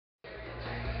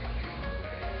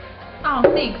Oh,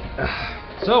 thanks.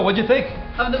 So, what'd you think?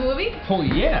 Of the movie? Oh,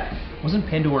 yeah. Wasn't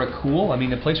Pandora cool? I mean,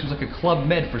 the place was like a Club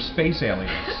Med for space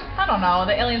aliens. I don't know.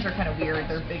 The aliens were kind of weird.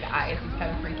 Their big eyes was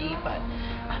kind of freaky, but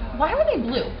why were they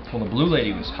blue? Well, the blue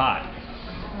lady was hot.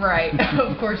 Right.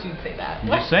 Of course you'd say that. I'm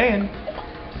just saying.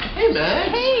 Hey,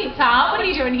 Max. Hey, Tom. What are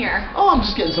you doing here? Oh, I'm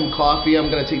just getting some coffee. I'm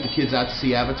going to take the kids out to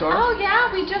see Avatar. Oh,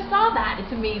 yeah. We just saw that.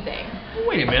 It's amazing.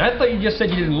 Wait a minute. I thought you just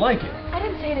said you didn't like it. I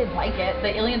didn't say I didn't like it.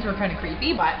 The aliens were kind of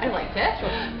creepy, but I liked it.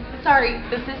 Sorry,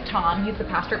 this is Tom. He's the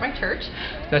pastor at my church.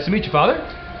 Nice to meet you, Father.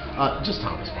 Just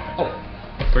Thomas. Oh,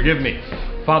 forgive me.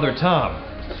 Father Tom.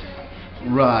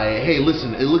 Right. Hey,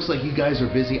 listen, it looks like you guys are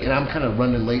busy, and I'm kind of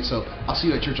running late, so I'll see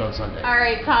you at church on Sunday. All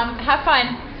right, Tom. Have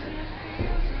fun.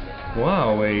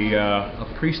 Wow,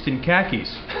 a priest in khakis.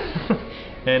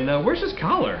 And where's his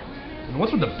collar? And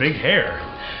what's with the big hair?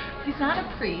 He's not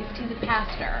a priest. He's a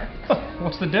pastor.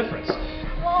 What's the difference?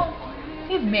 Well,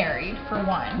 he's married, for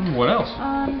one. What else?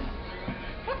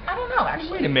 I don't know,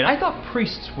 actually. Wait a minute. I thought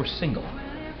priests were single.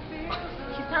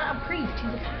 He's not a priest.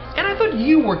 He's a pastor. And I thought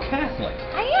you were Catholic.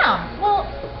 I am. Well,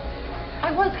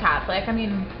 I was Catholic. I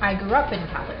mean, I grew up in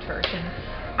Catholic church, and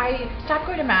I stopped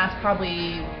going to Mass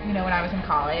probably, when I was in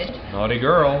college. Naughty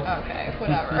girl. Okay,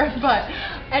 whatever. But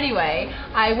anyway,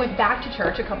 I went back to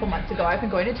church a couple months ago. I've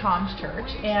been going to Tom's church,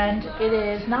 and it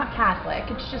is not Catholic.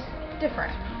 It's just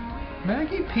different.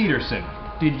 Maggie Peterson,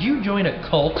 did you join a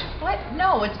cult? What?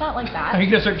 No, it's not like that. Are you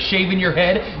gonna start shaving your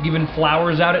head, giving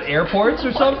flowers out at airports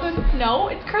or something? No,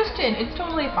 it's Christian. It's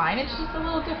totally fine. It's just a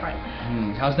little different.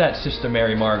 How's that, Sister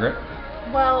Mary Margaret?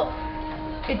 Well,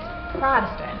 it's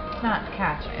Protestant. It's not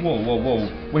Catholic. Whoa.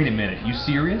 Wait a minute. You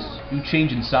serious? You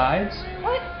changing sides?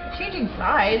 What? Changing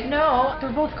sides? No.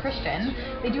 They're both Christian.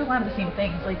 They do a lot of the same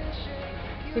things. Like,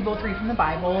 they both read from the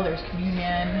Bible. There's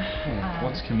communion.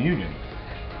 What's communion?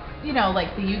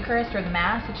 Like the Eucharist or the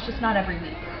Mass. It's just not every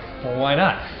week. Well, why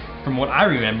not? From what I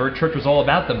remember, church was all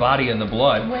about the body and the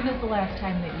blood. When is the last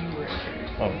time that you were in church?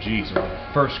 Oh, geez.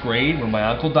 First grade, when my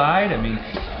uncle died. I mean,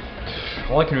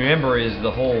 all I can remember is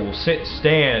the whole sit,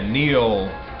 stand,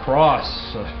 kneel, cross.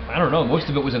 I don't know. Most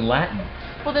of it was in Latin.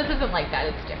 Well, this isn't like that.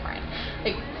 It's different.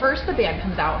 Like, first the band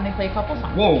comes out and they play a couple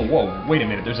songs. Whoa. Wait a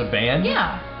minute. There's a band?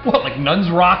 Yeah. What, like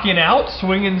nuns rocking out,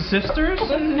 swinging sisters?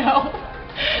 No.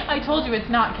 I told you it's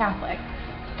not Catholic.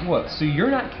 What, so you're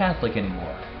not Catholic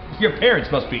anymore? Your parents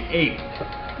must be ape.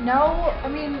 No, I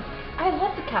mean, I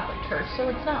love the Catholic Church, so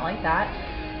it's not like that.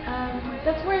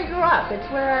 That's where I grew up. It's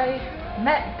where I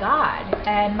met God.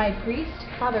 And my priest,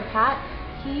 Father Pat,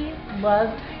 he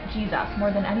loved Jesus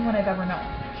more than anyone I've ever known.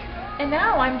 And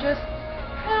now I'm just,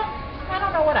 I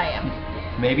don't know what I am.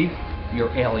 Maybe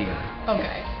you're alien.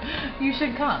 Okay, you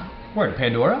should come. Where, to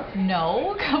Pandora?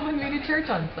 No, come with me to church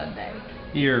on Sunday.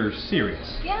 You're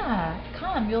serious? Yeah,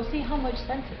 come. You'll see how much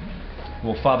sense it makes.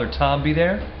 Will Father Tom be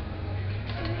there?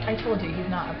 I told you, he's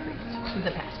not a priest. He's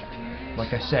a pastor.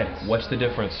 Like I said, what's the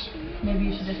difference? Maybe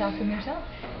you should just ask him yourself.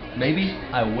 Maybe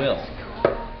I will.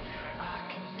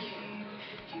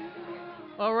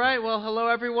 All right, well, hello,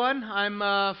 everyone. I'm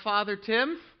Father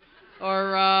Tim,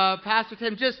 or Pastor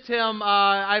Tim, just Tim.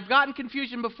 I've gotten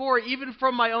confusion before, even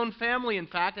from my own family, in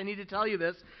fact. I need to tell you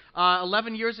this.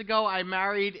 11 years ago, I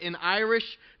married an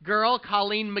Irish girl,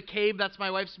 Colleen McCabe. That's my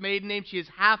wife's maiden name. She is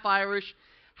half Irish,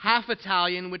 half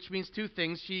Italian, which means two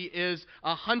things. She is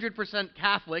 100%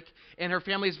 Catholic, and her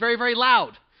family is very, very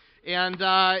loud. And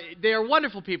they are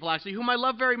wonderful people, actually, whom I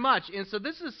love very much. And so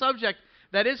this is a subject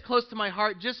that is close to my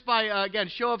heart just by, again,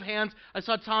 show of hands. I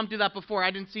saw Tom do that before.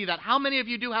 I didn't see that. How many of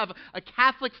you do have a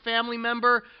Catholic family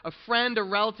member, a friend, a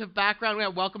relative background? Yeah,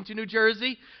 welcome to New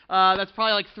Jersey. That's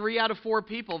probably like 3 out of 4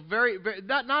 people. Very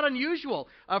not unusual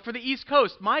for the East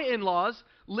Coast. My in-laws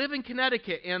live in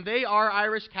Connecticut, and they are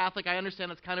Irish Catholic. I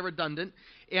understand it's kind of redundant.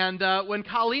 And when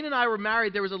Colleen and I were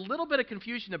married, there was a little bit of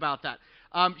confusion about that.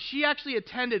 She actually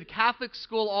attended Catholic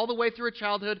school all the way through her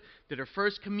childhood, did her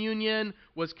first communion,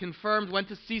 was confirmed, went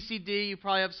to CCD. You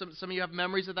probably have some of you have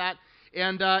memories of that.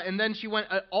 And then she went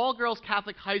all-girls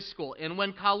Catholic high school. And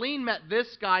when Colleen met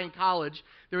this guy in college,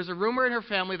 there was a rumor in her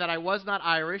family that I was not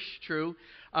Irish, true,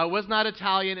 was not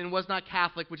Italian, and was not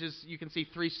Catholic, which is, you can see,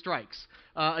 3 strikes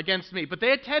against me. But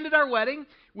they attended our wedding,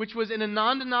 which was in a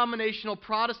non-denominational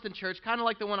Protestant church, kind of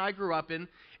like the one I grew up in.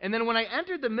 And then when I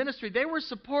entered the ministry, they were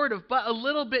supportive, but a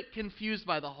little bit confused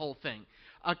by the whole thing.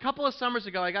 A couple of summers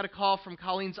ago, I got a call from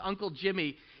Colleen's uncle,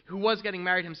 Jimmy, who was getting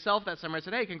married himself that summer. I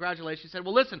said, hey, congratulations. He said,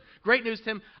 well, listen, great news,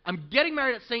 Tim. I'm getting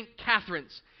married at St.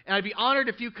 Catherine's, and I'd be honored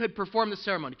if you could perform the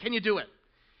ceremony. Can you do it?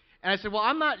 And I said, well,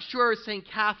 I'm not sure St.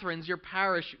 Catherine's, your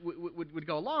parish, would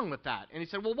go along with that. And he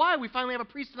said, well, why? We finally have a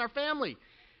priest in our family.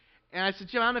 And I said,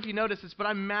 Jim, I don't know if you noticed this, but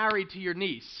I'm married to your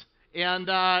niece.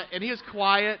 And he was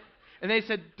quiet. And they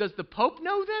said, "Does the Pope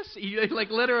know this?"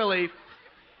 Like literally.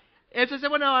 And so I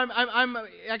said, "Well, no, I'm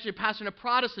actually a pastor in a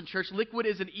Protestant church. Liquid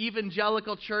is an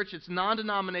evangelical church. It's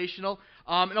non-denominational.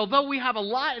 And although we have a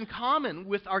lot in common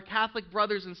with our Catholic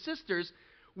brothers and sisters,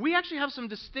 we actually have some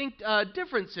distinct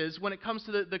differences when it comes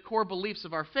to the core beliefs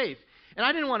of our faith." And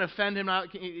I didn't want to offend him.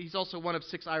 He's also one of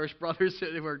 6 Irish brothers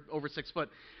who are over 6 foot.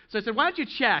 So I said, "Why don't you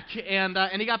check?" And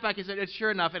he got back and said,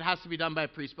 "Sure enough, it has to be done by a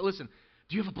priest. But listen,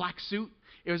 do you have a black suit?"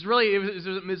 It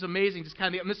was amazing, just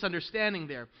kind of a misunderstanding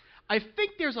there. I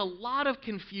think there's a lot of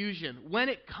confusion when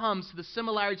it comes to the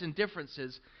similarities and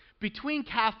differences between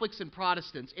Catholics and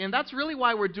Protestants. And that's really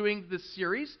why we're doing this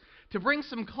series, to bring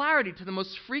some clarity to the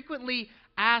most frequently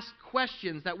asked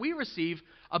questions that we receive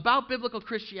about biblical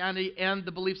Christianity and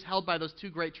the beliefs held by those two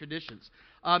great traditions.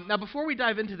 Now, before we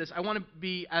dive into this, I want to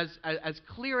be as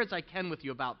clear as I can with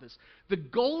you about this. The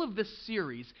goal of this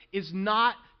series is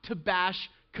not to bash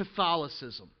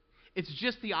Catholicism. It's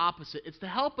just the opposite. It's to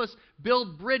help us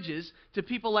build bridges to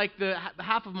people like the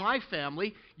half of my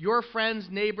family, your friends,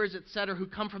 neighbors, etc., who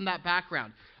come from that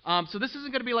background. So this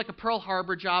isn't going to be like a Pearl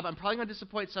Harbor job. I'm probably going to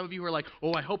disappoint some of you who are like,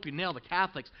 "Oh, I hope you nail the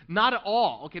Catholics." Not at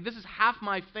all. Okay, this is half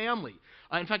my family.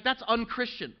 In fact, that's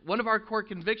unchristian. One of our core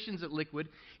convictions at Liquid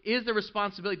is the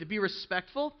responsibility to be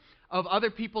respectful of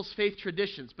other people's faith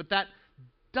traditions. But that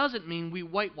doesn't mean we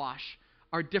whitewash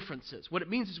our differences. What it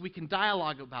means is we can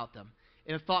dialogue about them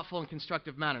in a thoughtful and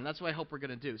constructive manner. And that's what I hope we're going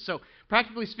to do. So,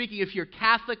 practically speaking, if you're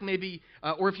Catholic, maybe,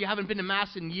 or if you haven't been to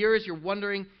Mass in years, you're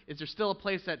wondering, is there still a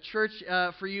place at church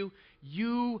for you?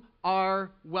 You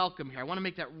are welcome here. I want to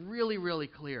make that really, really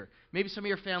clear. Maybe some of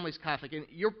your family's Catholic, and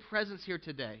your presence here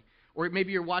today, or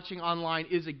maybe you're watching online,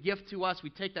 is a gift to us.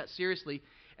 We take that seriously.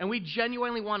 And we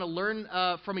genuinely want to learn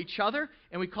from each other,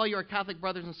 and we call you our Catholic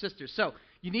brothers and sisters. So,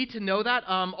 you need to know that.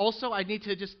 Also, I need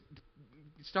to just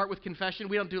start with confession.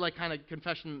 We don't do like kind of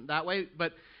confession that way,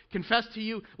 but confess to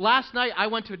you. Last night, I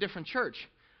went to a different church.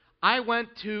 I went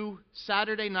to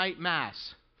Saturday night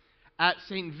Mass at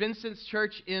St. Vincent's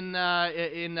Church in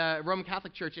Roman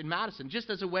Catholic Church in Madison,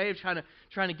 just as a way of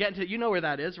trying to get into. You know where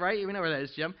that is, right? You know where that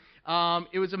is, Jim.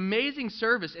 It was amazing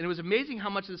service, and it was amazing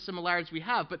how much of the similarities we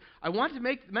have. But I wanted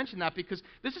to mention that because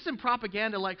this isn't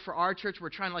propaganda like for our church. We're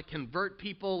trying to like convert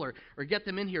people or get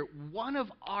them in here. One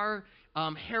of our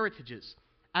heritages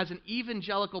as an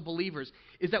evangelical believers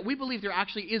is that we believe there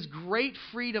actually is great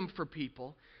freedom for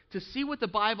people to see what the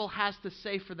Bible has to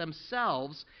say for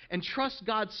themselves and trust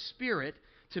God's Spirit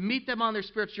to meet them on their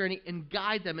spiritual journey and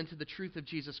guide them into the truth of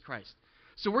Jesus Christ.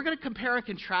 So we're going to compare and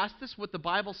contrast this, what the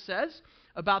Bible says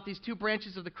about these two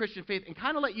branches of the Christian faith, and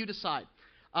kind of let you decide.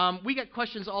 We get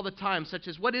questions all the time, such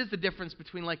as, what is the difference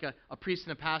between like a priest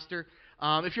and a pastor?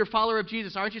 If you're a follower of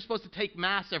Jesus, aren't you supposed to take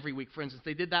Mass every week, for instance?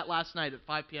 They did that last night at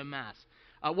 5 p.m. Mass.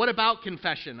 What about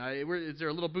confession? Is there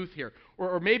a little booth here?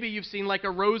 Or maybe you've seen like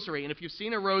a rosary, and if you've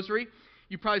seen a rosary,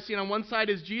 you've probably seen on one side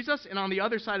is Jesus, and on the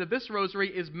other side of this rosary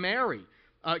is Mary.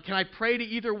 Can I pray to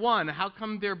either one? How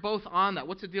come they're both on that?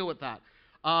 What's the deal with that?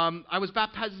 I was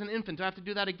baptized as an infant. Do I have to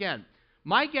do that again?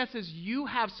 My guess is you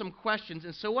have some questions,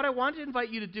 and so what I want to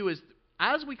invite you to do is,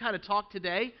 as we kind of talk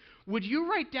today, would you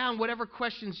write down whatever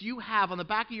questions you have on the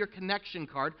back of your connection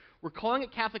card? We're calling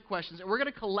it Catholic Questions, and we're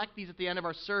going to collect these at the end of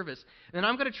our service. And then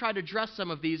I'm going to try to address some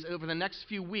of these over the next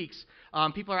few weeks.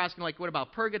 People are asking, like, what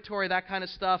about purgatory, that kind of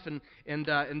stuff,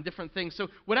 and different things. So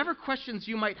whatever questions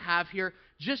you might have here,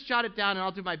 just jot it down, and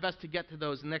I'll do my best to get to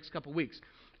those in the next couple weeks.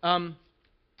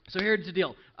 So here's the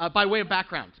deal. By way of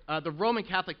background, the Roman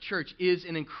Catholic Church is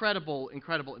an incredible,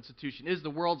 incredible institution. It is the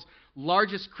world's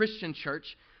largest Christian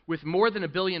church with more than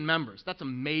 1 billion members. That's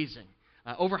amazing.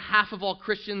 Over half of all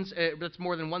Christians, that's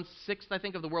more than 1/6, I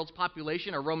think, of the world's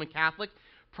population are Roman Catholic,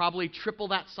 probably triple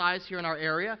that size here in our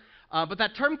area. But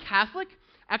that term Catholic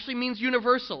actually means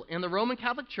universal. And the Roman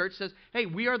Catholic Church says, hey,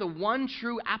 we are the one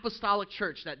true apostolic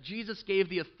church that Jesus gave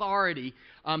the authority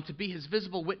to be his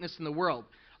visible witness in the world.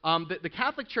 The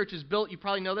Catholic Church is built, you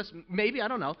probably know this, maybe, I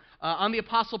don't know, on the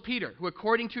Apostle Peter, who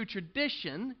according to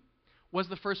tradition was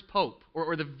the first pope,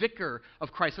 or the vicar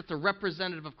of Christ. That's the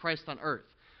representative of Christ on earth.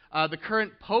 The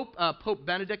current pope, Pope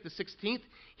Benedict XVI,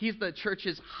 he's the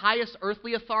church's highest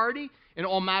earthly authority in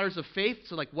all matters of faith,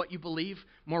 so like what you believe,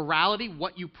 morality,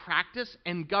 what you practice,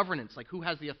 and governance, like who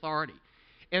has the authority.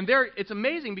 And it's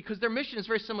amazing because their mission is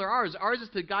very similar to ours. Ours is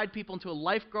to guide people into a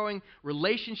life-growing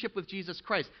relationship with Jesus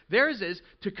Christ. Theirs is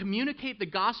to communicate the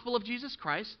gospel of Jesus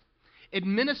Christ,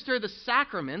 administer the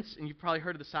sacraments, and you've probably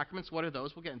heard of the sacraments. What are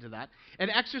those? We'll get into that. And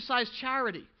exercise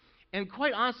charity. And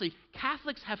quite honestly,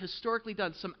 Catholics have historically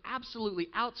done some absolutely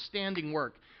outstanding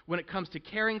work when it comes to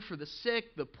caring for the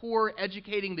sick, the poor,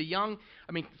 educating the young.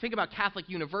 I mean, think about Catholic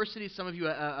universities. Some of you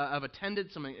have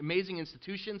attended some amazing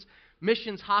institutions,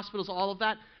 missions, hospitals, all of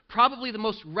that. Probably the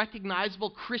most recognizable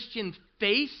Christian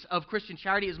face of Christian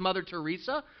charity is Mother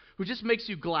Teresa, who just makes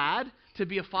you glad to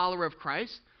be a follower of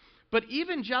Christ. But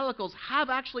evangelicals have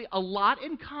actually a lot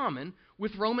in common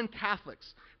with Roman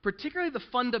Catholics, particularly the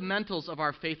fundamentals of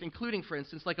our faith, including, for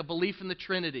instance, like a belief in the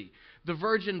Trinity, the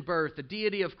virgin birth, the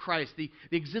deity of Christ, the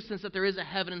existence that there is a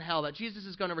heaven and hell, that Jesus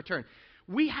is going to return.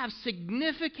 We have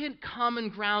significant common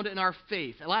ground in our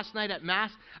faith. Last night at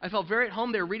Mass, I felt very at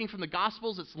home. They were reading from the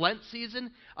Gospels. It's Lent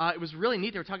season. It was really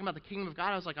neat. They were talking about the kingdom of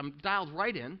God. I was like, I'm dialed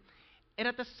right in. And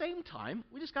at the same time,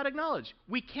 we just got to acknowledge,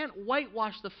 we can't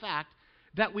whitewash the fact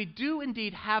that we do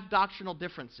indeed have doctrinal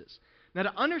differences. Now,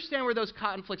 to understand where those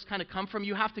conflicts kind of come from,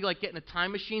 you have to like get in a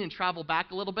time machine and travel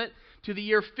back a little bit to the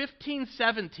year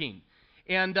 1517.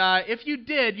 And if you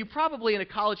did, you probably in a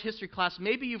college history class,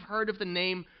 maybe you've heard of the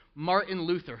name Martin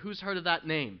Luther. Who's heard of that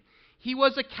name? He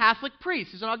was a Catholic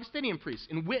priest. He's an Augustinian priest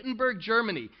in Wittenberg,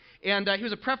 Germany. And he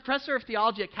was a professor of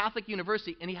theology at Catholic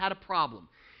University, and he had a problem.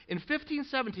 In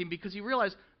 1517, because he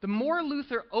realized the more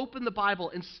Luther opened the Bible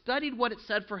and studied what it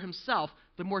said for himself,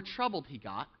 the more troubled he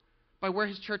got by where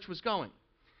his church was going.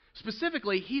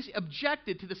 Specifically, he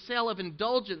objected to the sale of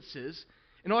indulgences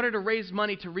in order to raise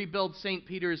money to rebuild St.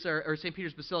 Peter's or St.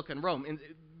 Peter's Basilica in Rome. And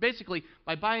basically,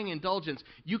 by buying indulgence,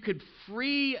 you could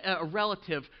free a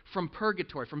relative from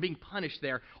purgatory, from being punished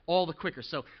there all the quicker.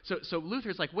 So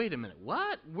Luther's like, wait a minute,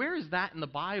 what? Where is that in the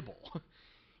Bible?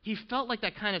 He felt like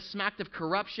that kind of smacked of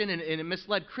corruption, and it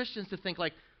misled Christians to think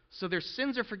like, so their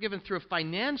sins are forgiven through a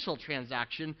financial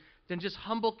transaction than just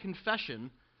humble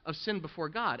confession of sin before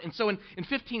God. And so in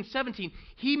 1517,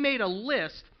 he made a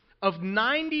list of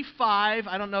 95,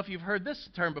 I don't know if you've heard this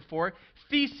term before,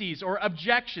 theses or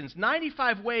objections,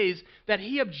 95 ways that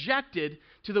he objected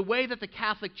to the way that the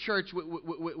Catholic Church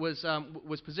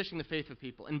was positioning the faith of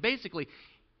people. And basically,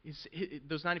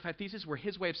 those 95 theses were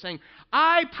his way of saying,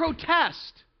 I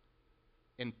protest.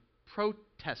 And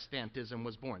Protestantism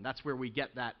was born. That's where we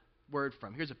get that word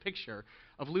from. Here's a picture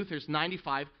of Luther's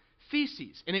 95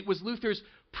 theses. And it was Luther's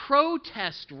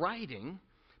protest writing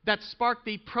that sparked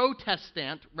the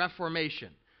Protestant Reformation,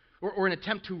 or an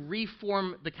attempt to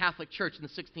reform the Catholic Church in the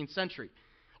 16th century.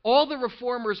 All the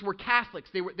reformers were Catholics.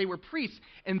 They were priests,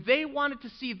 and they wanted to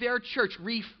see their church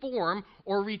reform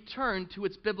or return to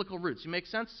its biblical roots. You make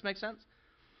sense? This makes sense?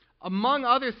 Among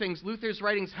other things, Luther's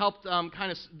writings helped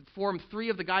kind of form three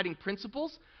of the guiding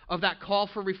principles of that call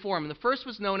for reform. And the first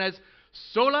was known as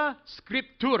Sola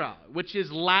Scriptura, which is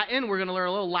Latin. We're going to learn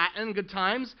a little Latin, good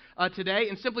times, today.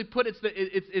 And simply put,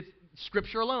 it's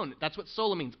Scripture alone. That's what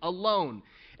sola means, alone.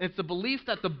 And it's the belief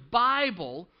that the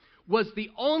Bible was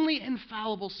the only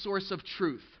infallible source of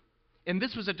truth. And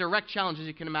this was a direct challenge, as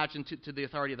you can imagine, to the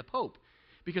authority of the Pope.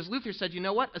 Because Luther said, you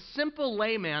know what? A simple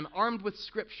layman armed with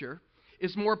Scripture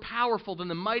is more powerful than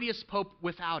the mightiest Pope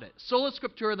without it. Sola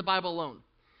Scriptura, the Bible alone.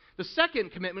 The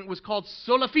second commitment was called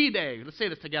sola fide. Let's say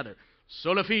this together.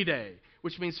 Sola fide,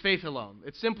 which means faith alone.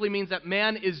 It simply means that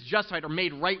man is justified or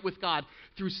made right with God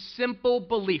through simple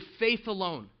belief, faith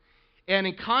alone. And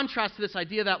in contrast to this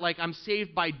idea that, like, I'm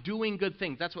saved by doing good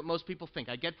things. That's what most people think.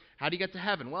 How do you get to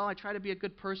heaven? Well, I try to be a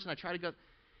good person. I try to go.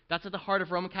 That's at the heart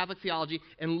of Roman Catholic theology.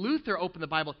 And Luther opened the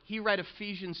Bible. He read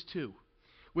Ephesians 2,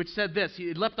 which said this.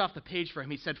 He leapt off the page for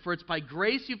him. He said, for it's by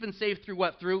grace you've been saved through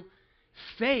what? Through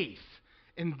faith.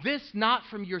 And this not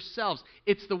from yourselves.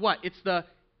 It's the what? It's the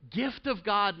gift of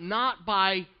God, not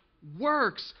by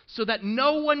works, so that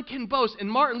no one can boast. And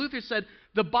Martin Luther said,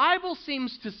 the Bible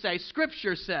seems to say,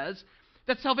 Scripture says,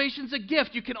 that salvation's a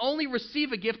gift. You can only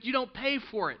receive a gift. You don't pay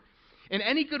for it. And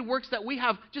any good works that we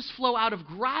have just flow out of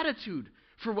gratitude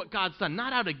for what God's done,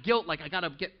 not out of guilt, like I got to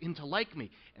get him to like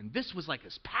me. And this was like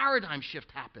this paradigm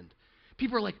shift happened.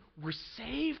 People are like, we're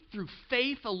saved through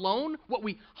faith alone, what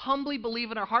we humbly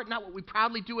believe in our heart, not what we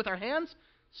proudly do with our hands.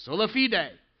 Sola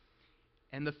fide.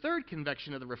 And the third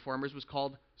conviction of the Reformers was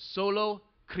called Solo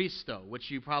Christo,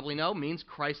 which you probably know means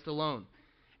Christ alone.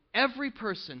 Every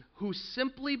person who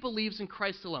simply believes in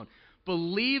Christ alone,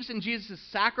 believes in Jesus'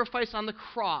 sacrifice on the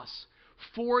cross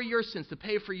for your sins, to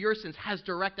pay for your sins, has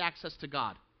direct access to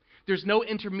God. There's no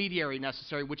intermediary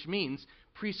necessary, which means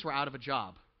priests were out of a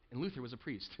job. And Luther was a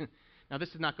priest. Now, this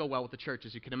did not go well with the church,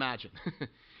 as you can imagine.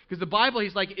 Because the Bible,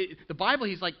 he's like,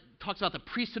 talks about the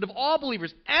priesthood of all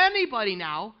believers. Anybody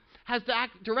now has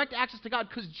direct access to God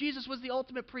because Jesus was the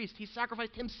ultimate priest. He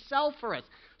sacrificed himself for us.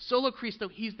 Solo Christo,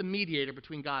 he's the mediator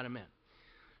between God and man.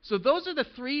 So those are the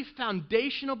three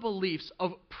foundational beliefs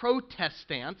of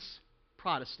Protestants,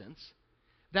 Protestants,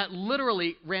 that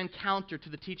literally ran counter to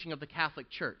the teaching of the Catholic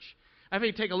Church. I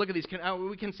think take a look at these.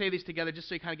 We can say these together just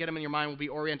so you kind of get them in your mind. We'll be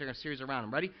orienting our series around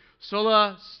them. Ready?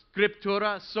 Sola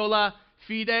Scriptura, sola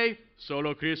fide,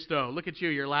 solo Christo. Look at you,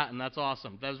 you're Latin. That's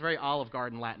awesome. That was very Olive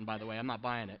Garden Latin, by the way. I'm not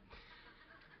buying it.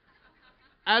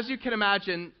 As you can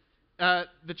imagine,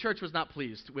 the church was not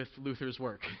pleased with Luther's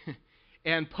work.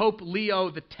 And Pope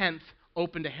Leo X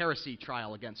opened a heresy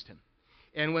trial against him.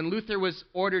 And when Luther was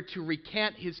ordered to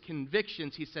recant his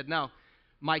convictions, he said, no,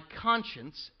 my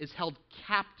conscience is held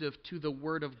captive to the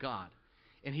Word of God.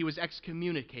 And he was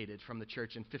excommunicated from the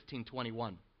church in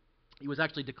 1521. He was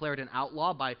actually declared an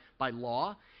outlaw by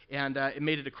law, and it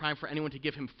made it a crime for anyone to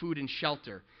give him food and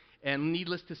shelter. And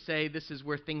needless to say, this is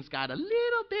where things got a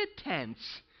little bit tense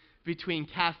between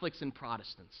Catholics and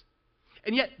Protestants.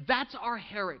 And yet, that's our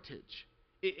heritage.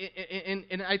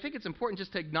 And I think it's important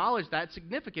just to acknowledge that. It's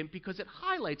significant because it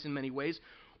highlights in many ways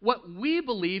what we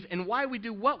believe and why we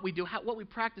do, what we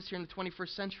practice here in the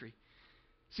 21st century.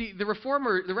 See, the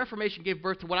Reformation gave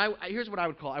birth to here's what I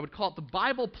would call it. I would call it the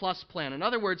Bible plus plan. In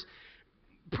other words,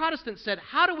 Protestants said,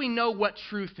 how do we know what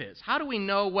truth is? How do we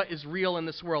know what is real in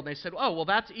this world? And they said, oh, well,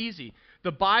 that's easy.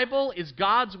 The Bible is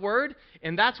God's Word,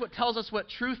 and that's what tells us what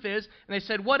truth is. And they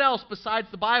said, what else besides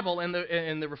the Bible? And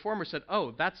the Reformers said,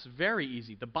 oh, that's very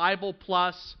easy. The Bible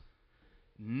plus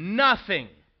nothing.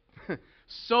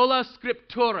 Sola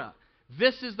Scriptura.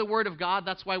 This is the Word of God.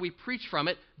 That's why we preach from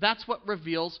it. That's what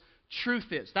reveals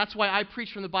truth is. That's why I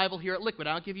preach from the Bible here at Liquid.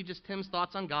 I don't give you just Tim's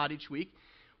thoughts on God each week.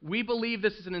 We believe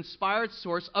this is an inspired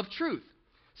source of truth.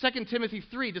 2 Timothy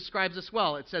 3 describes this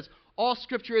well. It says, all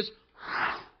Scripture is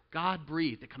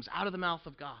God-breathed. It comes out of the mouth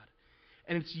of God.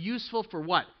 And it's useful for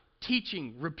what?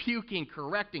 Teaching, rebuking,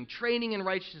 correcting, training in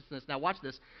righteousness. Now watch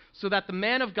this. So that the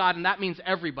man of God, and that means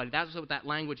everybody. That's what that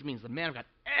language means. The man of God.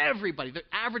 Everybody, the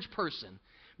average person,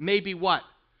 may be what?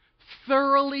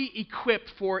 Thoroughly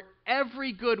equipped for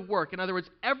every good work. In other words,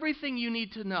 everything you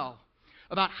need to know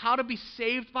about how to be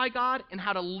saved by God and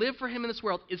how to live for Him in this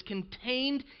world is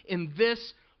contained in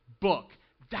this book.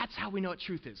 That's how we know what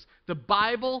truth is. The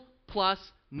Bible plus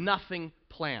nothing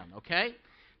plan, okay?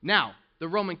 Now, the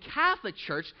Roman Catholic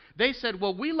Church, they said,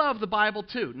 well, we love the Bible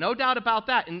too. No doubt about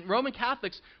that. And Roman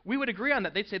Catholics, we would agree on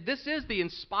that. They said this is the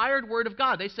inspired Word of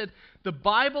God. They said the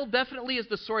Bible definitely is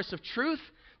the source of truth.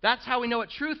 That's how we know what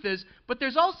truth is. But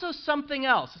there's also something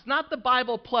else. It's not the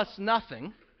Bible plus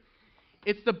nothing.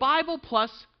 It's the Bible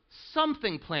plus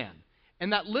something plan.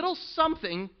 And that little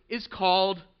something is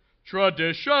called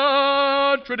tradition.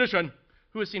 Tradition.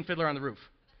 Who has seen Fiddler on the Roof?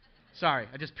 Sorry,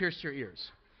 I just pierced your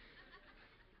ears.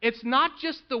 It's not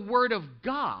just the Word of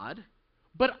God,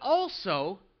 but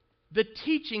also the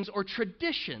teachings or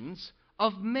traditions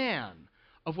of man,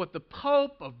 of what the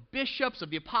Pope, of bishops, of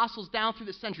the apostles down through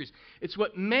the centuries. It's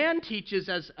what man teaches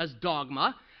as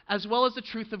dogma, as well as the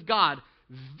truth of God.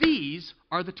 These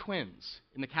are the twins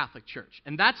in the Catholic Church.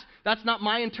 And that's not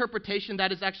my interpretation.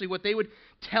 That is actually what they would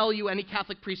tell you, any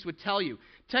Catholic priest would tell you.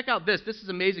 Check out this. This is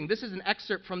amazing. This is an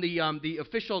excerpt from the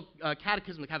official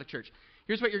catechism of the Catholic Church.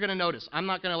 Here's what you're going to notice. I'm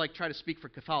not going to try to speak for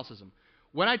Catholicism.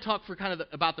 When I talk for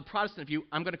about the Protestant view,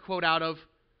 I'm going to quote out of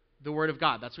the Word of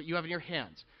God. That's what you have in your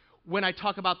hands. When I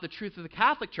talk about the truth of the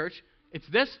Catholic Church, it's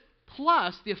this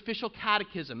plus the official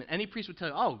catechism. And any priest would tell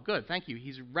you, oh, good, thank you.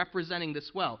 He's representing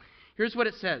this well. Here's what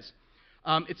it says.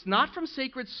 It's not from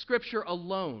sacred Scripture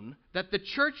alone that the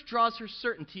Church draws her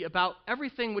certainty about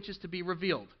everything which is to be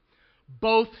revealed.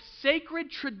 Both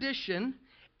sacred tradition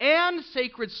and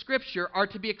sacred Scripture are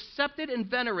to be accepted and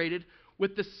venerated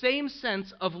with the same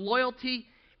sense of loyalty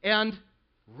and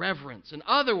reverence. In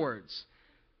other words,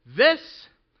 this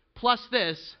plus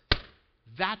this,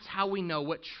 that's how we know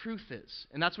what truth is.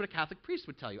 And that's what a Catholic priest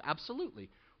would tell you, absolutely.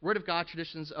 Word of God,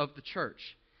 traditions of the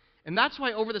Church. And that's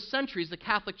why over the centuries, the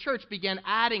Catholic Church began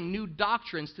adding new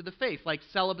doctrines to the faith, like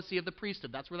celibacy of the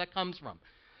priesthood. That's where that comes from.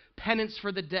 Penance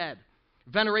for the dead.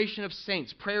 Veneration of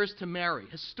saints. Prayers to Mary.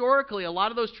 Historically, a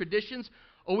lot of those traditions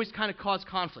always kind of cause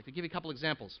conflict. I'll give you a couple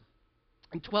examples.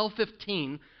 In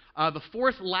 1215, the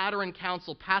Fourth Lateran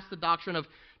Council passed the doctrine of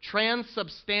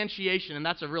transubstantiation, and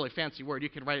that's a really fancy word. You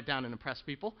can write it down and impress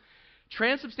people.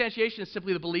 Transubstantiation is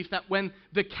simply the belief that when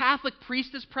the Catholic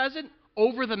priest is present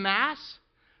over the Mass,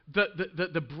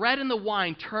 the bread and the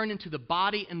wine turn into the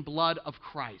body and blood of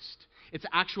Christ. It's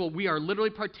actual, we are literally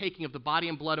partaking of the body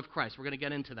and blood of Christ. We're going to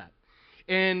get into that.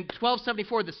 In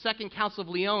 1274, the Second Council of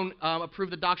Lyon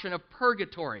approved the doctrine of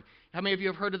purgatory. How many of you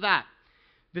have heard of that?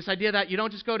 This idea that you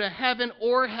don't just go to heaven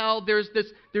or hell. There's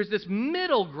this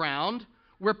middle ground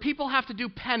where people have to do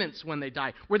penance when they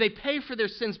die, where they pay for their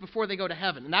sins before they go to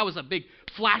heaven. And that was a big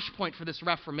flashpoint for this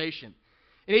Reformation.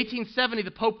 In 1870,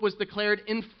 the Pope was declared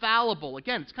infallible.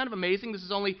 Again, it's kind of amazing. This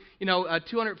is only,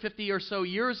 250 or so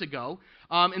years ago.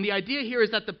 And the idea here is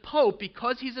that the Pope,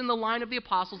 because he's in the line of the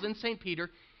apostles in St.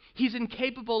 Peter, he's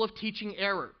incapable of teaching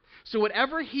error. So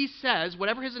whatever he says,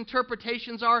 whatever his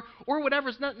interpretations are, or whatever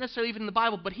is not necessarily even in the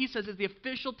Bible, but he says is the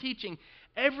official teaching,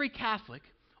 every Catholic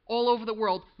all over the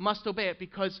world must obey it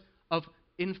because of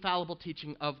infallible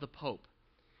teaching of the Pope.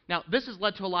 Now, this has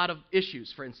led to a lot of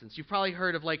issues, for instance. You've probably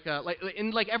heard of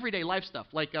in everyday life stuff.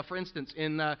 For instance,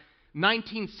 in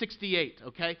 1968,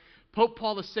 okay, Pope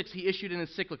Paul VI, he issued an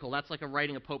encyclical. That's like a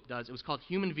writing a pope does. It was called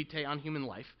Human Vitae on Human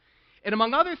Life. And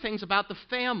among other things about the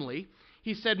family,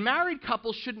 he said married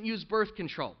couples shouldn't use birth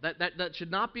control. That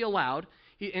should not be allowed.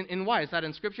 And why? Is that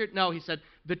in Scripture? No, he said,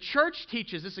 the church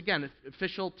teaches, this again,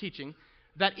 official teaching,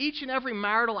 that each and every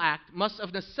marital act must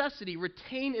of necessity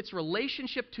retain its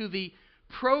relationship to the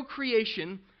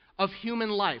procreation of human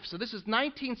life. So this is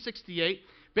 1968.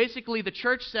 Basically, the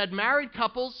church said, married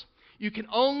couples, you can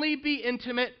only be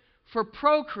intimate for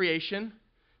procreation,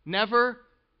 never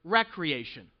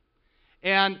recreation.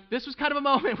 And this was kind of a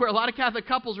moment where a lot of Catholic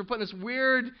couples were put in this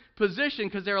weird position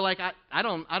because they were like, I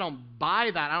don't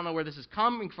buy that. I don't know where this is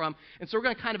coming from. And so we're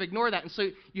going to kind of ignore that. And so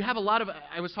you have a lot of,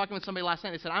 I was talking with somebody last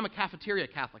night. They said, I'm a cafeteria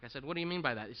Catholic. I said, what do you mean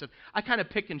by that? He said, I kind of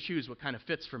pick and choose what kind of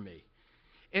fits for me.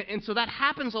 And so that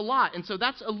happens a lot. And so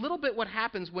that's a little bit what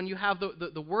happens when you have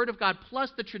the Word of God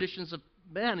plus the traditions of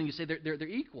men, and you say they're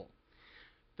equal.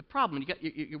 The problem,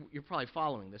 you're probably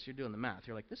following this. You're doing the math.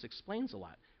 You're like, this explains a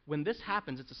lot. When this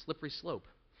happens, it's a slippery slope.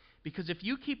 Because if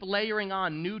you keep layering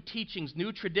on new teachings,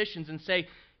 new traditions, and say,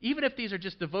 even if these are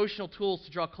just devotional tools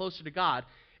to draw closer to God,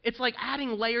 it's like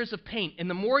adding layers of paint. And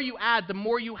the more you add, the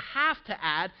more you have to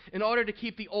add in order to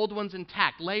keep the old ones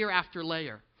intact, layer after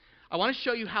layer. I want to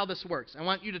show you how this works. I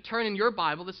want you to turn in your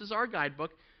Bible, this is our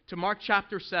guidebook, to Mark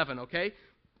chapter 7, okay?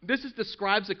 This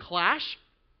describes a clash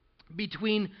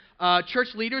between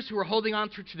church leaders who are holding on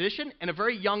to tradition and a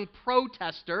very young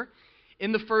protester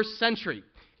in the first century.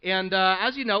 And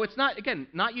as you know, it's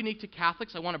not unique to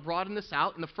Catholics. I want to broaden this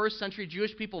out. In the first century,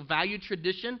 Jewish people valued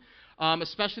tradition,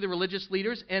 especially the religious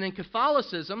leaders. And in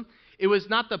Catholicism, it was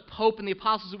not the Pope and the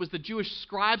apostles, it was the Jewish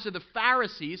scribes or the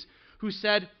Pharisees who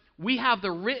said, we have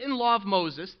the written law of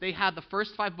Moses. They had the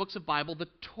first 5 books of Bible, the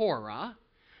Torah.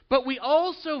 But we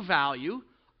also value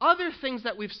other things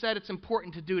that we've said it's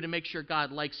important to do to make sure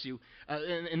God likes you.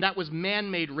 And that was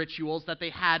man-made rituals that they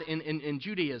had in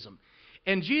Judaism.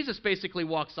 And Jesus basically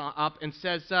walks up and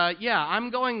says, yeah,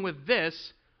 I'm going with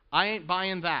this. I ain't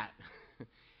buying that.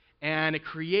 And it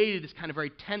created this kind of very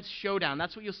tense showdown.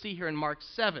 That's what you'll see here in Mark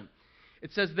 7.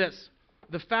 It says this,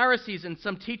 the Pharisees and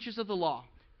some teachers of the law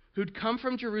who'd come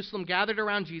from Jerusalem gathered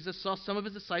around Jesus, saw some of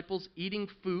his disciples eating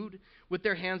food with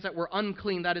their hands that were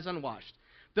unclean, that is unwashed.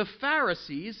 The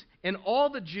Pharisees and all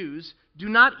the Jews do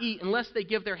not eat unless they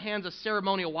give their hands a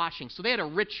ceremonial washing. So they had a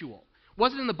ritual. It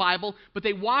wasn't in the Bible, but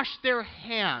they washed their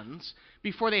hands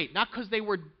before they ate. Not because they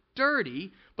were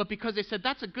dirty, but because they said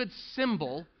that's a good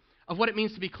symbol of what it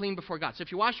means to be clean before God. So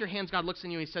if you wash your hands, God looks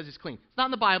in you and he says he's clean. It's not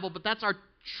in the Bible, but that's our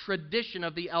tradition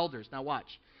of the elders. Now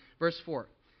watch. Verse 4.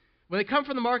 When they come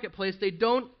from the marketplace, they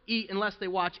don't eat unless they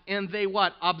watch, and they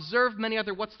what? Observe many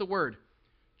other, what's the word?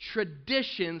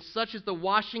 Traditions, such as the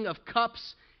washing of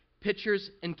cups, pitchers,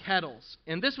 and kettles.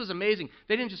 And this was amazing.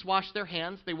 They didn't just wash their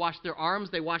hands, they washed their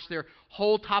arms, they washed their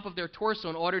whole top of their torso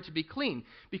in order to be clean.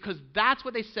 Because that's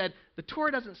what they said. The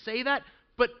Torah doesn't say that,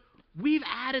 but we've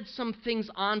added some things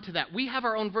onto that. We have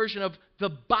our own version of the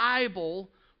Bible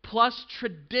plus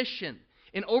tradition.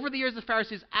 And over the years, the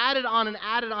Pharisees added on and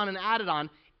added on and added on.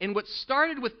 And what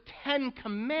started with 10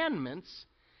 commandments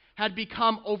had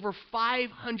become over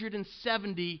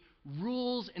 570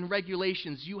 rules and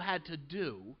regulations you had to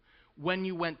do when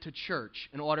you went to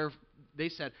church in order, they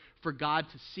said, for God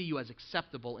to see you as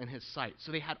acceptable in his sight.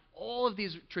 So they had all of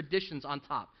these traditions on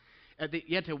top.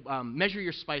 You had to measure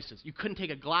your spices. You couldn't take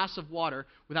a glass of water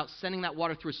without sending that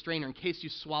water through a strainer in case you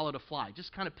swallowed a fly.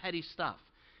 Just kind of petty stuff.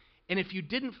 And if you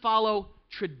didn't follow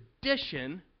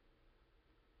tradition,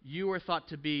 you were thought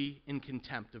to be in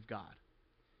contempt of God.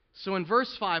 So in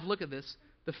verse 5, look at this.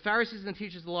 The Pharisees and the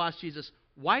teachers of the law asked Jesus,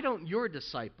 why don't your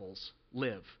disciples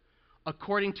live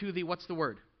according to the, what's the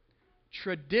word?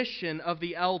 Tradition of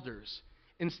the elders,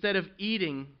 instead of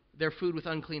eating their food with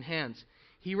unclean hands?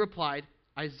 He replied,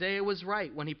 Isaiah was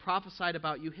right when he prophesied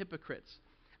about you hypocrites.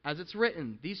 As it's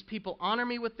written, these people honor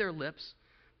me with their lips,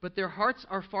 but their hearts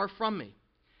are far from me.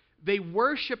 They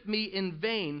worship me in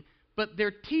vain, but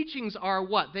their teachings are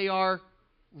what? They are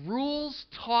rules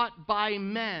taught by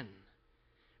men.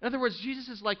 In other words, Jesus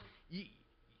is like,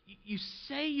 you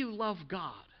say you love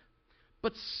God,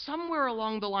 but somewhere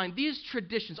along the line, these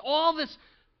traditions, all this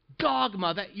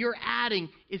dogma that you're adding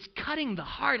is cutting the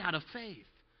heart out of faith.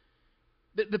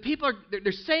 The people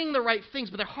they're saying the right things,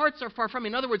 but their hearts are far from you.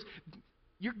 In other words,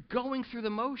 you're going through the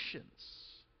motions.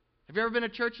 Have you ever been to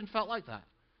church and felt like that?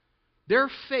 Their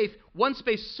faith, once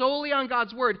based solely on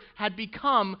God's Word, had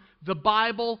become the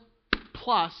Bible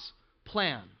plus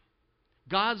plan.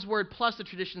 God's Word plus the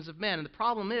traditions of man. And the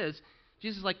problem is,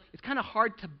 Jesus is like, it's kind of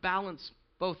hard to balance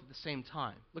both at the same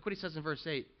time. Look what he says in verse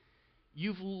 8.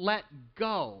 You've let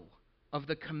go of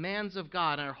the commands of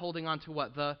God and are holding on to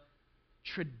what? The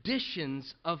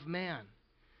traditions of man.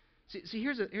 See,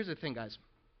 here's the thing, guys.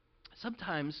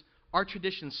 Sometimes our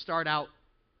traditions start out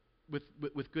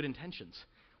with good intentions.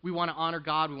 We want to honor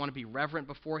God. We want to be reverent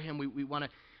before Him. We want to.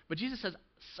 But Jesus says,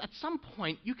 at some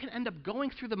point, you can end up going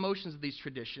through the motions of these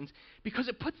traditions because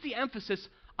it puts the emphasis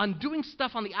on doing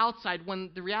stuff on the outside when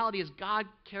the reality is God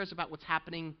cares about what's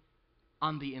happening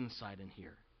on the inside in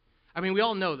here. I mean, we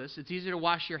all know this. It's easier to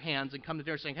wash your hands and come to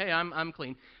dinner saying, hey, I'm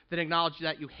clean, than acknowledge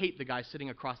that you hate the guy sitting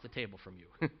across the table from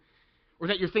you. Or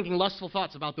that you're thinking lustful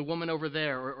thoughts about the woman over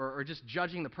there, or just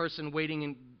judging the person waiting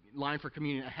in line for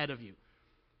communion ahead of you.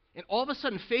 And all of a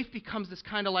sudden, faith becomes this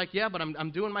kind of like, yeah, but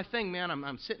I'm doing my thing, man.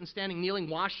 I'm sitting, standing, kneeling,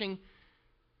 washing,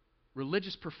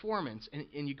 religious performance,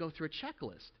 and you go through a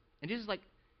checklist. And Jesus is like,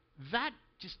 that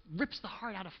just rips the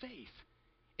heart out of faith.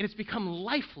 And it's become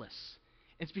lifeless.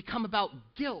 It's become about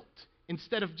guilt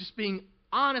instead of just being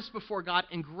honest before God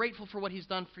and grateful for what He's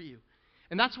done for you.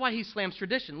 And that's why He slams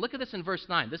tradition. Look at this in verse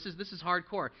 9. This is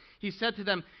hardcore. He said to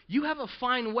them, you have a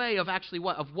fine way of actually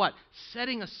what? Of what?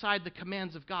 Setting aside the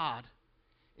commands of God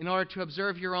in order to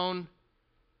observe your own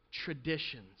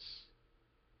traditions.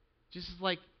 Just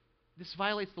like, this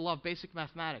violates the law of basic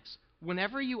mathematics.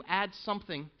 Whenever you add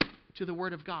something to the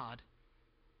Word of God,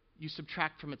 you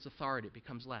subtract from its authority. It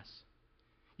becomes less.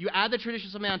 You add the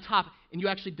traditions of man on top, and you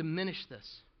actually diminish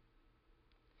this.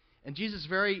 And Jesus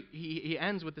he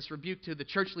ends with this rebuke to the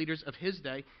church leaders of His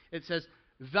day. It says,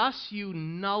 thus you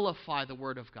nullify the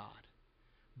Word of God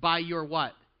by your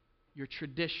what? Your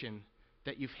tradition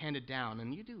that you've handed down.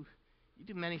 And you do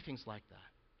many things like that.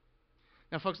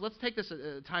 Now, folks, let's take this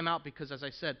time out because, as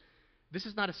I said, this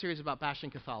is not a series about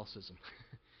bashing Catholicism.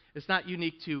 It's not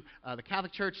unique to the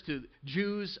Catholic Church, to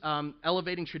Jews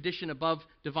elevating tradition above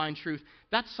divine truth.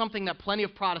 That's something that plenty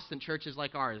of Protestant churches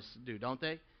like ours do, don't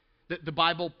they? The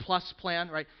Bible plus plan,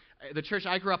 right? The church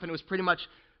I grew up in, it was pretty much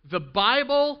the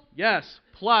Bible, yes,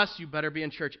 plus you better be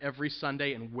in church every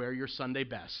Sunday and wear your Sunday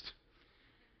best.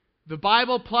 The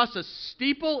Bible plus a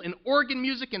steeple and organ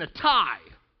music and a tie.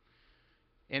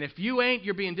 And if you ain't,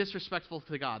 you're being disrespectful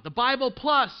to God. The Bible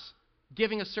plus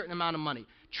giving a certain amount of money.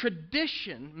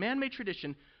 Tradition, man-made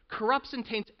tradition, corrupts and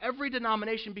taints every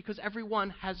denomination because every one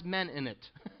has men in it.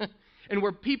 And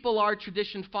where people are,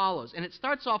 tradition follows. And it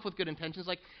starts off with good intentions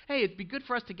like, hey, it'd be good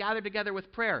for us to gather together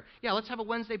with prayer. Yeah, let's have a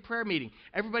Wednesday prayer meeting.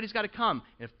 Everybody's got to come.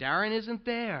 If Darren isn't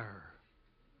there,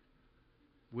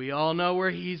 we all know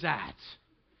where he's at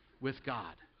with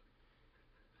God.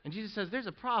 And Jesus says, there's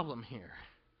a problem here.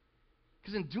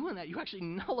 Because in doing that, you actually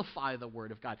nullify the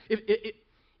Word of God.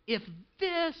 If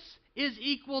this is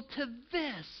equal to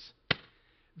this,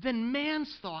 then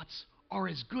man's thoughts are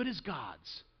as good as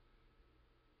God's.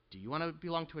 Do you want to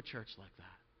belong to a church like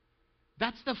that?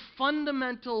 That's the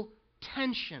fundamental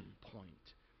tension point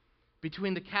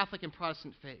between the Catholic and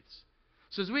Protestant faiths.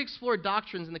 So as we explore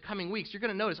doctrines in the coming weeks, you're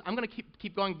going to notice I'm going to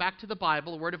keep going back to the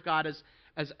Bible, the Word of God,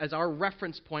 as our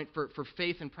reference point for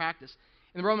faith and practice.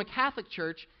 In the Roman Catholic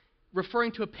Church,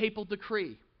 referring to a papal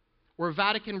decree or a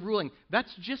Vatican ruling,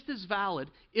 that's just as valid,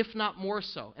 if not more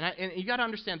so. And you got to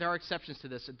understand there are exceptions to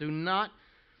this. Do not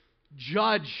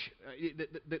judge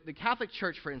the Catholic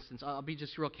Church, for instance. I'll be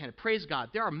just real candid. Praise God.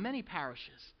 There are many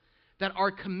parishes that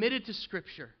are committed to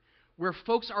Scripture, where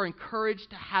folks are encouraged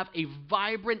to have a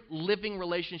vibrant, living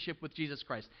relationship with Jesus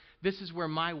Christ. This is where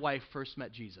my wife first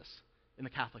met Jesus, in the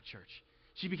Catholic Church.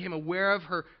 She became aware of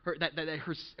her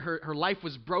life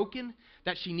was broken,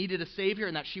 that she needed a Savior,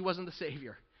 and that she wasn't the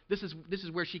Savior. This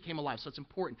is where she came alive, so it's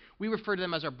important. We refer to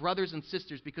them as our brothers and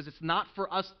sisters because it's not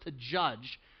for us to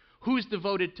judge who's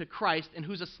devoted to Christ and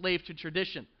who's a slave to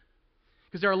tradition.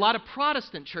 Because there are a lot of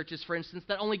Protestant churches, for instance,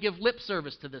 that only give lip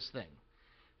service to this thing.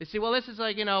 They say, well, this is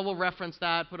like, we'll reference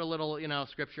that, put a little,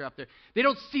 scripture up there. They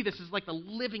don't see this as like the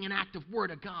living and active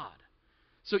Word of God.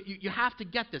 So you have to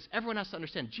get this. Everyone has to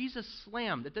understand. Jesus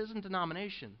slammed, it isn't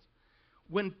denominations,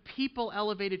 when people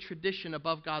elevated tradition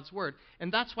above God's Word.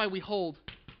 And that's why we hold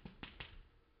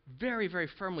very, very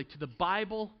firmly to the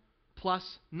Bible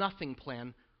plus nothing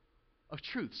plan of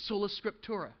truth, sola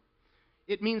scriptura.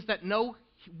 It means that no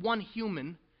one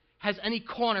human has any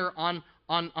corner on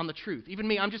the truth. Even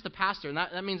me, I'm just a pastor, and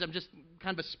that means I'm just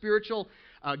kind of a spiritual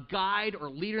guide or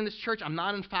leader in this church. I'm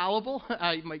not infallible.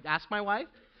 You might ask my wife.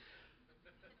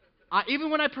 Even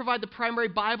when I provide the primary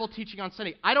Bible teaching on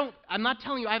Sunday, I'm not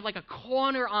telling you I have like a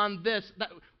corner on this.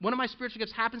 One of my spiritual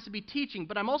gifts happens to be teaching,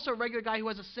 but I'm also a regular guy who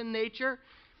has a sin nature,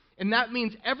 and that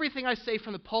means everything I say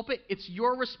from the pulpit, it's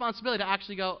your responsibility to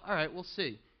actually go, all right, we'll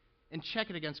see, and check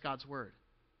it against God's Word.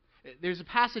 There's a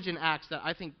passage in Acts that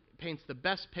I think paints the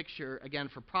best picture, again,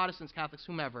 for Protestants, Catholics,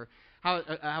 whomever, how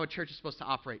a church is supposed to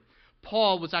operate.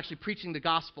 Paul was actually preaching the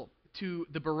gospel to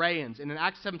the Bereans, and in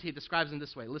Acts 17 it describes them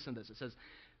this way. Listen to this. It says,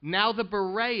 "Now the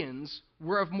Bereans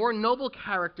were of more noble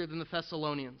character than the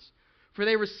Thessalonians, for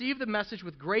they received the message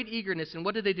with great eagerness, and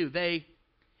what did they do? They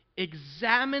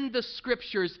examined the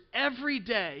Scriptures every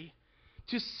day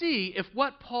to see if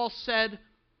what Paul said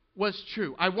was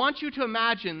true." I want you to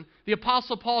imagine the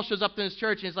Apostle Paul shows up in his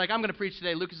church and he's like, "I'm going to preach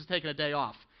today. Lucas is taking a day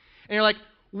off." And you're like,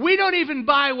 "We don't even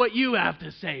buy what you have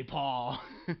to say, Paul."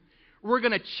 We're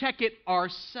going to check it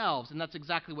ourselves. And that's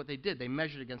exactly what they did. They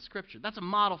measured against Scripture. That's a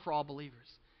model for all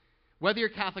believers. Whether you're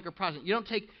Catholic or Protestant, you don't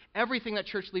take everything that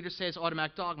church leaders say as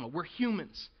automatic dogma. We're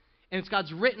humans. And it's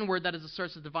God's written word that is the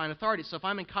source of divine authority. So if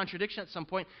I'm in contradiction at some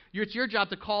point, it's your job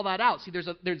to call that out. See,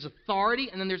 there's authority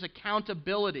and then there's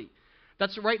accountability.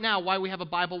 That's right now why we have a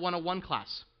Bible 101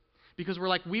 class. Because we're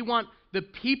like, we want the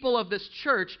people of this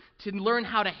church to learn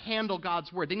how to handle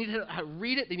God's Word. They need to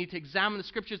read it. They need to examine the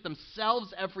Scriptures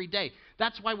themselves every day.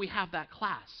 That's why we have that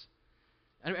class.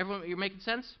 Everyone, you're making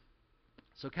sense?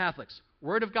 So Catholics,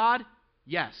 Word of God,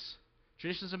 yes.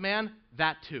 Traditions of man,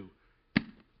 that too.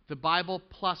 The Bible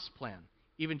plus plan.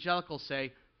 Evangelicals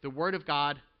say the Word of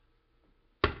God,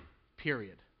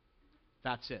 period.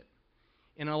 That's it.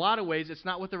 In a lot of ways, it's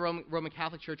not what the Roman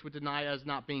Catholic Church would deny as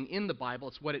not being in the Bible.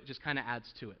 It's what it just kind of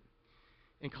adds to it.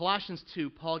 In Colossians 2,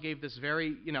 Paul gave this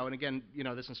very, and again,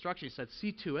 this instruction. He said,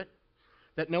 "See to it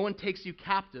that no one takes you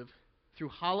captive through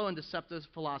hollow and deceptive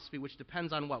philosophy, which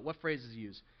depends on what?" What phrases he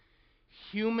used?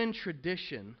 Human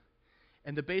tradition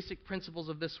and the basic principles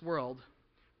of this world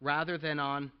rather than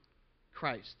on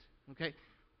Christ. Okay?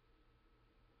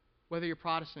 Whether you're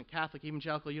Protestant, Catholic,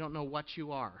 Evangelical, you don't know what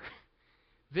you are.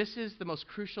 This is the most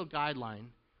crucial guideline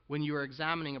when you are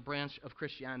examining a branch of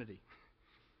Christianity.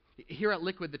 Here at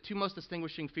Liquid, the two most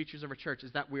distinguishing features of our church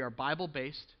is that we are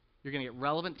Bible-based. You're going to get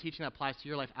relevant teaching that applies to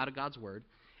your life out of God's Word,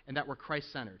 and that we're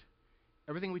Christ-centered.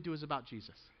 Everything we do is about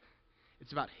Jesus.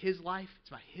 It's about His life. It's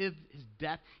about His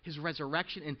death, His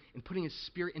resurrection, and putting His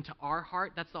Spirit into our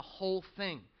heart. That's the whole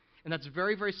thing. And that's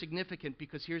very, very significant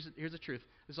because here's the truth.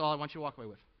 This is all I want you to walk away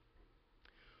with.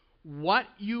 What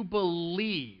you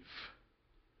believe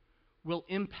will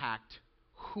impact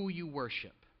who you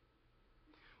worship.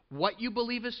 What you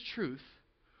believe is truth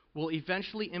will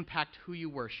eventually impact who you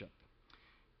worship.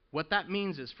 What that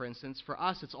means is, for instance, for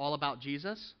us, it's all about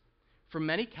Jesus. For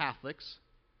many Catholics,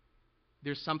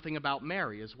 there's something about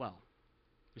Mary as well.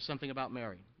 There's something about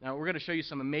Mary. Now, we're going to show you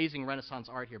some amazing Renaissance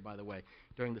art here, by the way,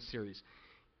 during this series.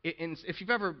 If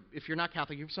you're not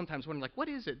Catholic, you've sometimes wondered, like, what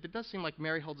is it? It does seem like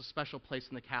Mary holds a special place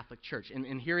in the Catholic Church.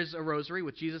 And here is a rosary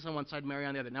with Jesus on one side, Mary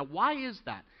on the other. Now, why is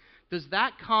that? Does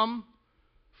that come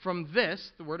from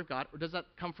this, the Word of God, or does that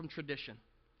come from tradition?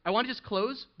 I want to just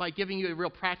close by giving you a real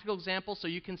practical example so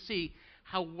you can see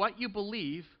how what you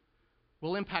believe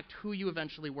will impact who you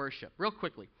eventually worship. Real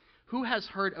quickly, who has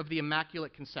heard of the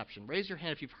Immaculate Conception? Raise your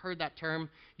hand if you've heard that term.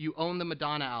 You own the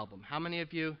Madonna album. How many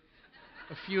of you?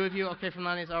 A few of you? Okay, from the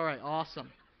audience? All right,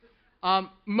 awesome.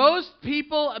 Most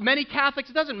people, many Catholics,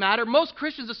 it doesn't matter. Most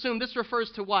Christians assume this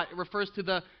refers to what? It refers to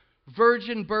the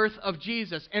virgin birth of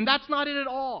Jesus. And that's not it at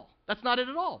all. That's not it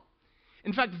at all.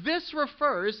 In fact, this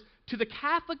refers to the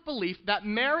Catholic belief that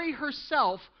Mary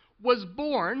herself was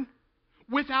born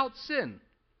without sin.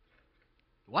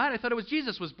 What? I thought it was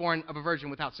Jesus was born of a virgin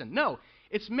without sin. No,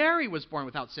 it's Mary was born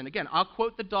without sin. Again, I'll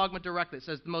quote the dogma directly. It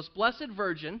says, "The most blessed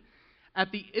virgin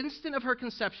at the instant of her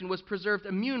conception was preserved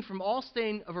immune from all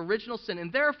stain of original sin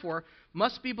and therefore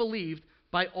must be believed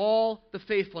by all the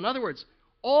faithful." In other words,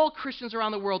 all Christians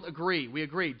around the world agree. We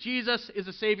agree. Jesus is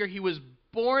a Savior. He was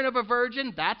born of a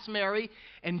virgin. That's Mary.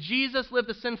 And Jesus lived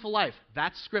a sinful life.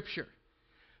 That's Scripture.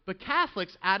 But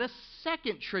Catholics add a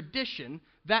second tradition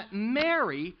that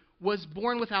Mary was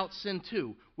born without sin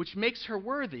too, which makes her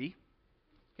worthy,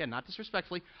 again, not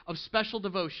disrespectfully, of special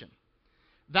devotion.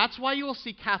 That's why you will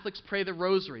see Catholics pray the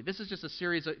Rosary. This is just a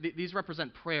series of, these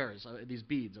represent prayers, these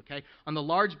beads, okay? On the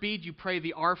large bead, you pray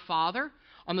the Our Father.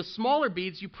 On the smaller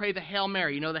beads, you pray the Hail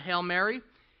Mary. You know the Hail Mary?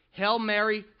 Hail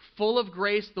Mary, full of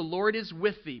grace, the Lord is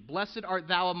with thee. Blessed art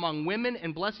thou among women,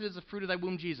 and blessed is the fruit of thy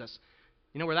womb, Jesus.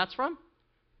 You know where that's from?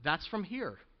 That's from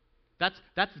here.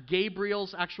 That's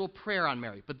Gabriel's actual prayer on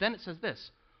Mary. But then it says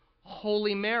this,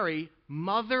 Holy Mary,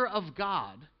 Mother of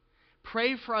God,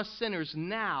 pray for us sinners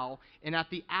now and at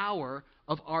the hour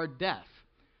of our death.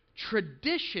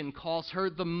 Tradition calls her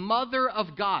the Mother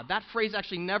of God. That phrase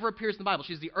actually never appears in the Bible.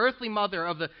 She's the earthly mother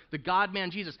of the God-man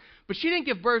Jesus. But she didn't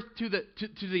give birth to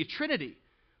the Trinity.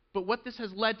 But what this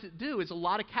has led to do is a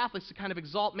lot of Catholics to kind of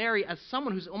exalt Mary as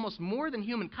someone who's almost more than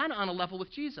human, kind of on a level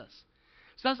with Jesus.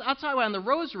 So that's why on the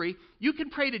rosary, you can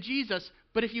pray to Jesus,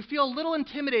 but if you feel a little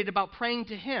intimidated about praying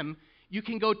to him, you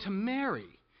can go to Mary,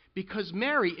 because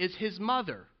Mary is his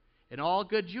mother. And all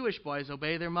good Jewish boys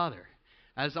obey their mother,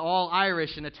 as all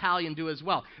Irish and Italian do as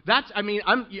well.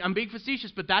 I'm being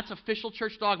facetious, but that's official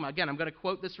church dogma. Again, I'm going to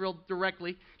quote this real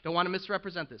directly. Don't want to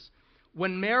misrepresent this.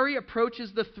 When Mary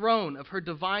approaches the throne of her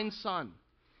divine Son,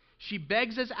 she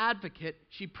begs as advocate,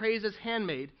 she prays as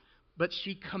handmaid, but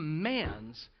she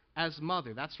commands as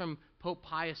mother. That's from Pope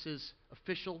Pius's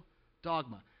official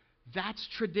dogma. That's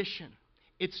tradition.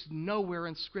 It's nowhere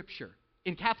in Scripture.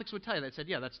 And Catholics would tell you, they said,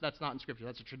 yeah, that's not in Scripture.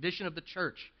 That's a tradition of the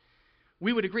church.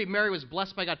 We would agree Mary was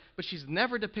blessed by God, but she's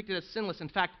never depicted as sinless. In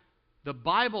fact, the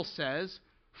Bible says,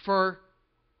 for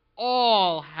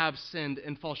all have sinned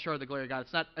and fall short of the glory of God.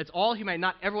 It's all humanity,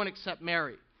 not everyone except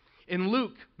Mary. In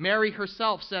Luke, Mary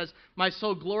herself says, my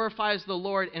soul glorifies the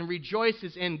Lord and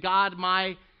rejoices in God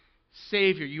my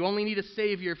Savior. You only need a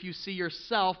Savior if you see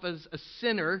yourself as a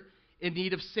sinner in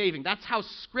need of saving. That's how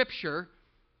Scripture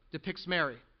depicts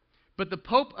Mary. But the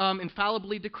Pope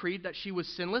infallibly decreed that she was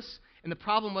sinless, and the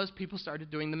problem was people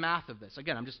started doing the math of this.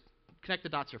 Again, I'm just connect the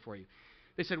dots here for you.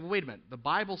 They said, well, wait a minute. The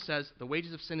Bible says the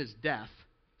wages of sin is death.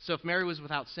 So if Mary was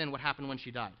without sin, what happened when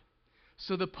she died?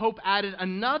 So the Pope added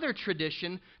another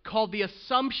tradition called the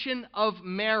Assumption of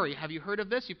Mary. Have you heard of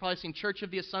this? You've probably seen Church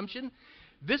of the Assumption.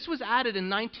 This was added in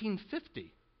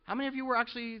 1950. How many of you were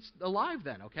actually alive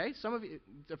then? Okay, some of you,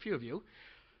 a few of you.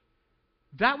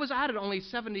 That was added only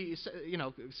 60,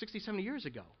 70 years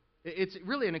ago. It's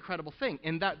really an incredible thing.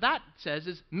 And that says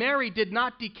is Mary did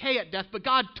not decay at death, but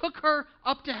God took her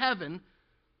up to heaven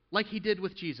like he did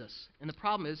with Jesus. And the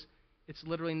problem is, it's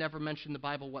literally never mentioned in the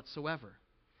Bible whatsoever.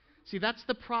 See, that's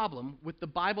the problem with the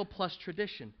Bible plus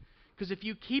tradition. Because if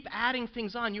you keep adding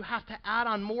things on, you have to add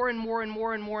on more and more and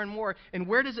more and more and more. And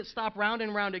where does it stop? Round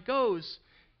and round it goes.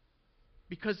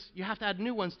 Because you have to add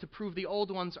new ones to prove the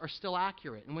old ones are still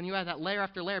accurate. And when you add that layer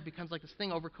after layer, it becomes like this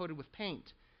thing overcoated with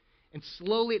paint. And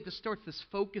slowly it distorts this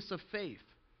focus of faith.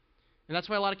 And that's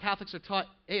why a lot of Catholics are taught,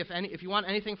 hey, if you want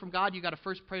anything from God, you got to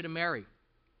first pray to Mary.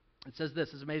 It says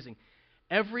this is amazing.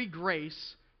 Every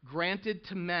grace granted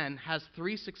to men has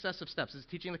 3 successive steps. This is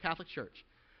teaching the Catholic Church.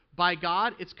 By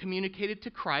God, it's communicated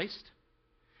to Christ.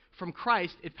 From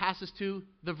Christ, it passes to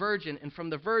the Virgin. And from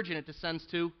the Virgin, it descends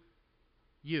to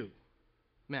you,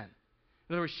 men.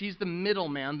 In other words, she's the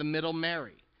middleman, the middle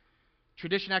Mary.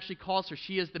 Tradition actually calls her,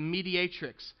 she is the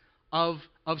mediatrix of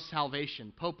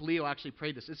salvation. Pope Leo actually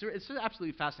prayed this. It's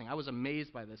absolutely fascinating. I was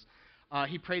amazed by this.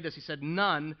 He prayed this. He said,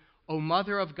 none, O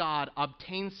Mother of God,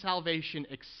 obtain salvation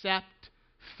except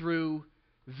through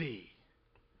thee.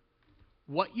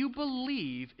 What you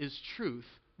believe is truth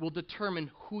will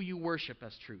determine who you worship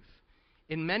as truth.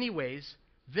 In many ways,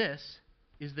 this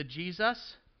is the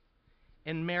Jesus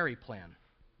and Mary plan.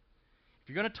 If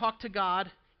you're going to talk to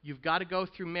God, you've got to go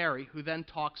through Mary, who then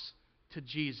talks to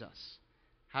Jesus.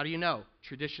 How do you know?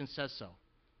 Tradition says so.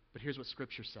 But here's what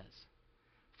Scripture says.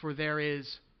 For there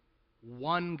is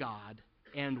one God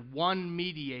and one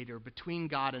mediator between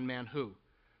God and man. Who?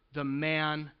 The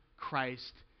man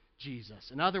Christ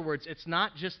Jesus. In other words, it's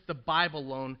not just the Bible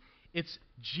alone. It's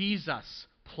Jesus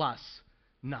plus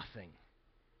nothing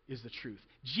is the truth.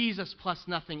 Jesus plus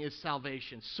nothing is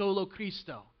salvation. Solo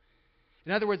Christo.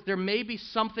 In other words, there may be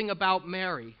something about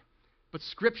Mary, but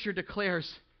Scripture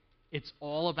declares it's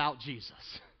all about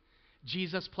Jesus.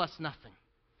 Jesus plus nothing.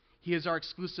 He is our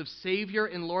exclusive Savior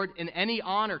and Lord, and any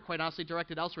honor, quite honestly,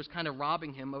 directed elsewhere is kind of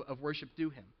robbing him of worship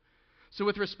due him. So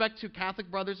with respect to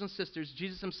Catholic brothers and sisters,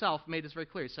 Jesus himself made this very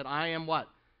clear. He said, I am what?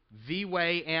 The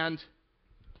way and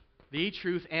the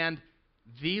truth and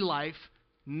the life.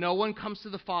 No one comes to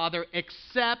the Father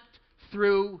except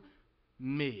through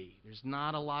me. There's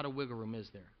not a lot of wiggle room, is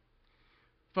there?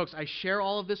 Folks, I share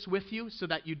all of this with you so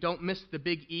that you don't miss the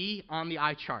big E on the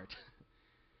eye chart.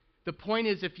 The point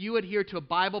is, if you adhere to a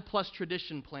Bible plus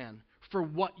tradition plan for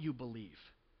what you believe,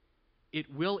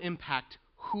 it will impact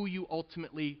who you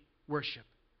ultimately worship.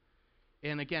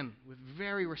 and again, with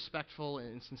very respectful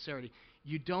and sincerity,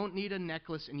 you don't need a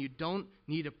necklace and you don't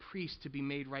need a priest to be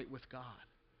made right with God.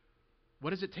 What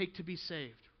does it take to be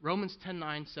saved? Romans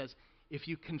 10:9 says, if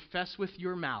you confess with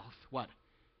your mouth, what?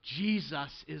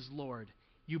 Jesus is Lord.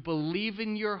 You believe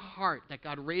in your heart that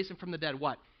God raised him from the dead,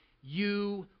 what?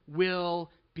 You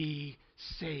will be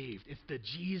saved. It's the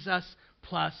Jesus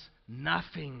plus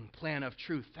nothing plan of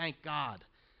truth. Thank God.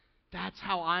 That's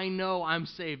how I know I'm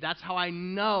saved. That's how I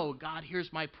know God hears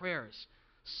my prayers.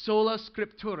 Sola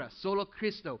Scriptura, solo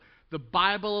Christo. The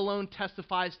Bible alone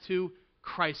testifies to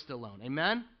Christ alone.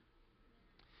 Amen?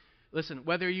 Listen,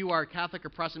 whether you are Catholic or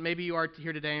Protestant, maybe you are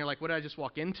here today and you're like, what did I just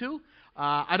walk into?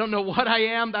 I don't know what I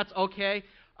am. That's okay.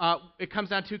 It comes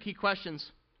down to 2 key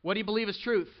questions. What do you believe is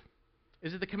truth?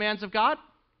 Is it the commands of God,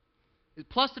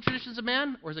 plus the traditions of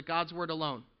man, or is it God's word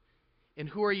alone? And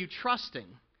who are you trusting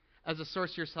as a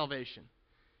source of your salvation?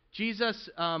 Jesus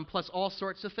plus all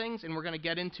sorts of things, and we're going to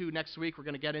get into next week, we're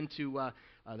going to get into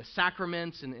the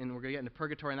sacraments, and we're going to get into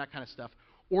purgatory and that kind of stuff.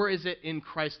 Or is it in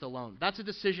Christ alone? That's a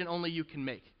decision only you can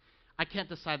make. I can't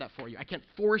decide that for you. I can't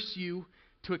force you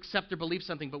to accept or believe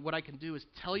something, but what I can do is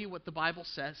tell you what the Bible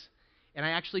says, and I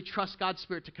actually trust God's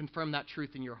Spirit to confirm that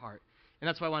truth in your heart. And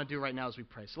that's what I want to do right now as we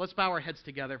pray. So let's bow our heads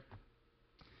together.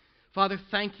 Father,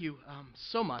 thank you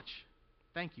so much.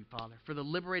 Thank you, Father, for the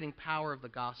liberating power of the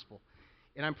gospel.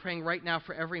 And I'm praying right now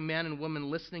for every man and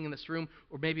woman listening in this room,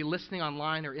 or maybe listening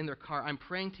online or in their car. I'm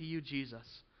praying to you, Jesus,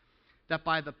 that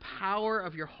by the power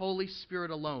of your Holy Spirit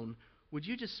alone, would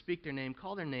you just speak their name,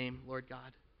 call their name, Lord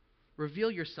God.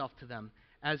 Reveal yourself to them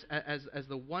as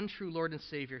the one true Lord and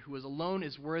Savior who alone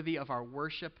is worthy of our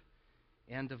worship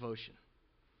and devotion.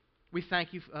 We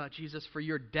thank you, Jesus, for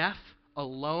your death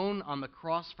alone on the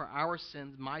cross for our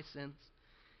sins, my sins,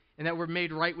 and that we're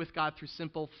made right with God through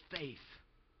simple faith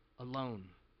alone.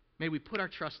 May we put our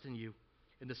trust in you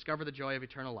and discover the joy of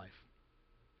eternal life.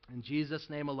 In Jesus'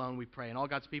 name alone we pray. And all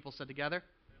God's people said together,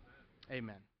 Amen.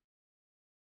 Amen.